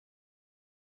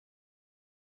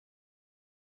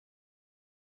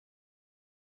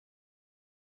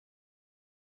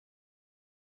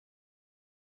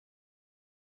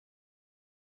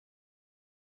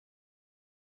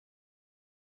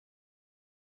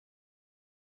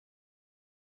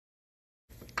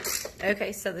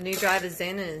Okay, so the new drive is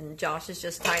in and Josh is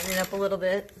just tightening up a little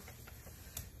bit.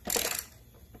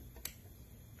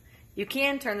 You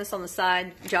can turn this on the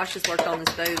side. Josh has worked on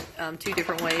this boat 2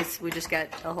 different ways. We just got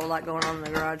a whole lot going on in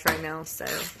the garage right now, so.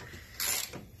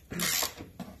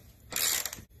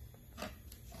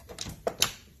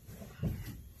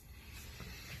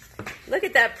 Look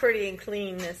at that pretty and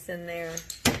cleanness in there.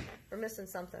 We're missing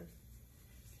something.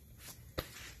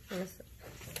 We're missing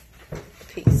a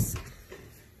piece.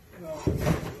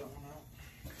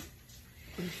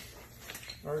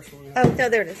 Oh, no,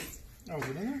 there it is. Oh, is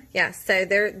it in there? Yeah, so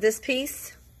this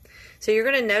piece. So you're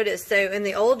going to notice, so in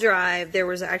the old drive, there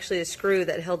was actually a screw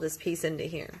that held this piece into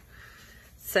here.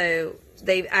 So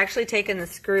they've actually taken the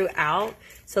screw out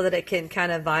so that it can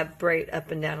kind of vibrate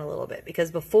up and down a little bit.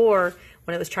 Because before,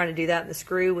 when it was trying to do that, the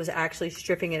screw was actually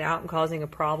stripping it out and causing a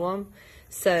problem.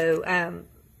 So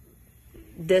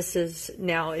this is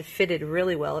now, it fitted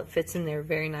really well. It fits in there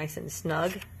very nice and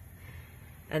snug.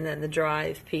 And then the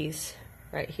drive piece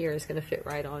right here is going to fit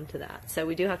right onto that. So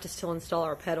we do have to still install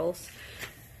our pedals.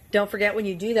 Don't forget, when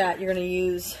you do that, you're going to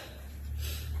use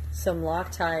some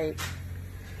Loctite.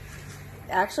 It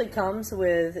actually comes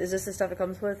with, is this the stuff it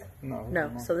comes with? No.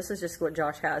 No, so this is just what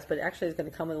Josh has, but it actually is going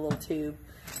to come with a little tube.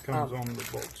 It comes on the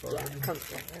bolts already. Yeah, it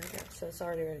comes, yeah, there we go. So it's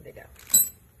already ready to go.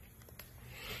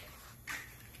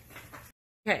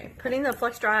 Okay, putting the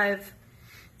flex drive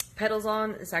pedals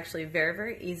on is actually very,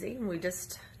 very easy. We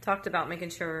just talked about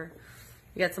making sure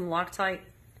you got some Loctite.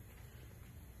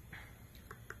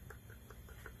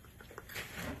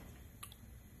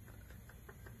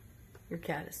 Your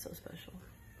cat is so special.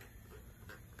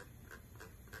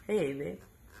 Hey, babe.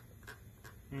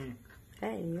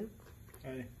 Hey, you.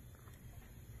 Hey.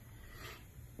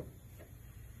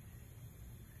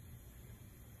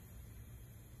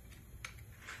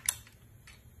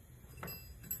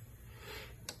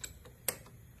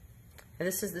 And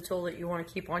this is the tool that you want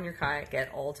to keep on your kayak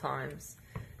at all times.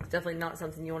 It's definitely not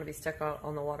something you want to be stuck out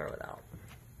on the water without.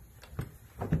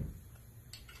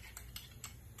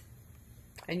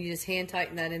 And you just hand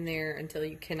tighten that in there until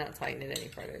you cannot tighten it any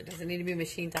further. It doesn't need to be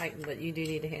machine tightened, but you do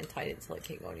need to hand tighten it until it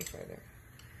can't go any further.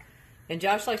 And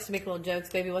Josh likes to make little jokes.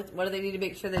 Baby, what do they need to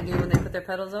make sure they do when they put their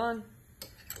pedals on?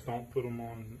 Don't put them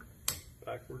on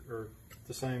backward or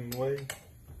the same way.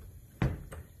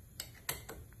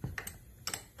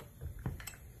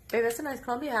 Babe, that's a nice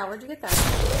Columbia hat. Where'd you get that?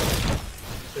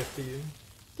 FDU.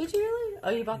 Did you really? Oh,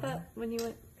 you bought that when you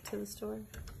went to the store?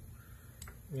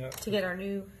 Yeah. To get our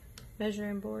new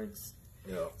measuring boards?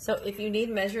 Yeah. So if you need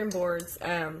measuring boards,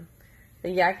 the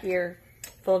Yak Gear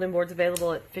folding boards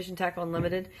available at Fish and Tackle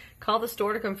Unlimited. Call the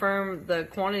store to confirm the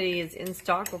quantity is in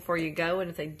stock before you go, and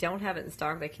if they don't have it in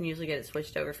stock, they can usually get it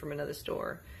switched over from another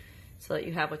store so that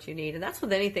you have what you need. And that's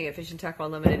with anything at Fish and Tackle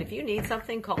Unlimited. If you need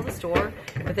something, call the store.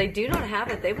 If they do not have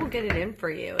it, they will get it in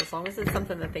for you, as long as it's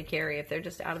something that they carry. If they're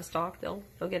just out of stock, they'll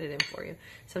get it in for you.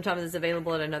 Sometimes it's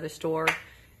available at another store,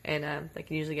 and they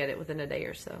can usually get it within a day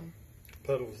or so.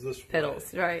 Pedals this way.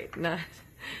 Pedals, right. Not,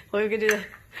 well, we could do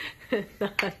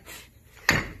that.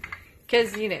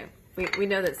 Because, you know, we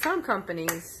know that some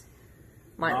companies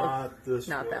might look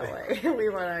not that way. We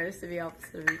want ours to be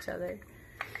opposite of each other.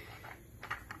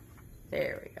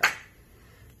 There we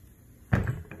go.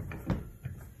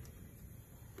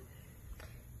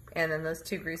 And then those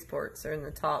 2 grease ports are in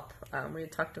the top. We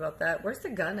had talked about that. Where's the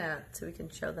gun at? So we can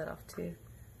show that off too.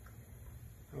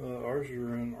 Ours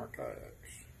are in our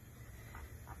kayaks.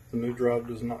 The new drive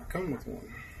does not come with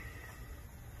one.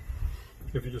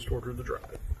 If you just order the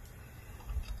drive.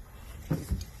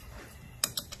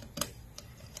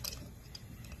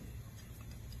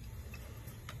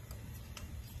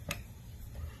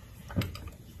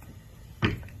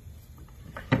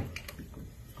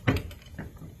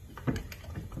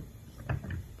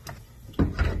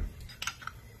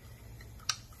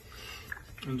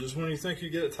 And just when you think you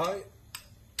get it tight,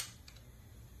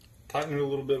 tighten it a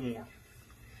little bit more.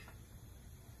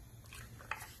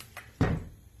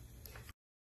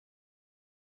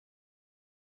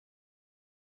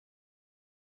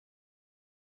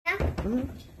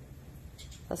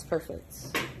 That's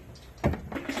perfect.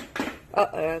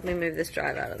 Let me move this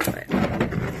drive out of the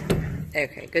way.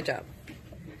 Okay, good job.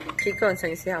 Keep going so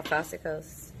you see how fast it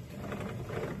goes.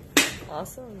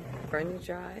 Awesome. Brand new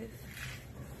drive.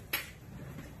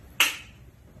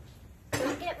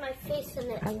 Don't get my face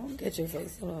in it. I won't get your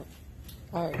face in it.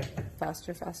 Alright,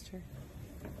 faster, faster.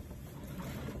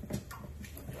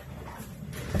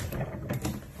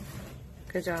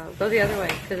 Good job. Go the other way,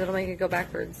 because it'll make it go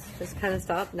backwards. Just kind of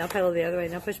stop. Now pedal the other way.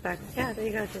 Now push back. Yeah, there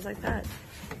you go. Just like that.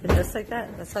 And just like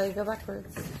that. That's how you go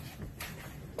backwards.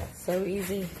 So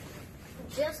easy.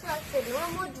 just like the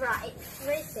normal drive.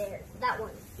 Right there. That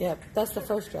one. Yep, that's the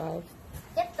first drive.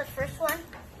 Yep, the first one.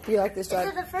 You like this Is drive?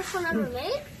 it the first one ever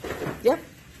made? Yep,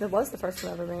 it was the first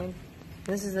one ever made.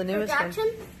 This is the For newest one.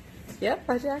 Jackson? Yep,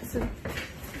 by Jackson.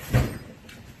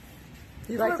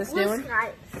 You like For this Blue new one?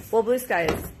 Skies. Well, Blue Sky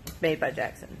is made by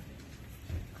Jackson.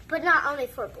 But not only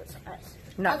for Blue Skies.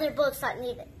 No. Other boats that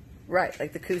need it. Right,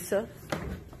 like the Kusa.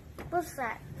 What's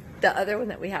that? The other one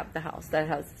that we have at the house that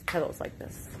has pedals like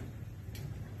this.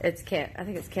 I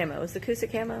think it's camo. Is the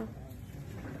Kusa camo?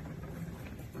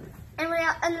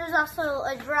 And there's also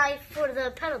a drive for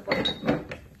the pedal boat.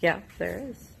 Yeah, there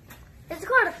is. Is it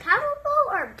called a paddle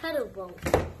boat or a pedal boat?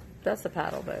 That's a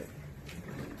paddle boat.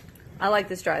 I like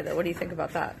this drive though. What do you think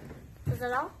about that? Is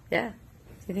that all? Yeah.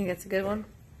 You think it's a good one?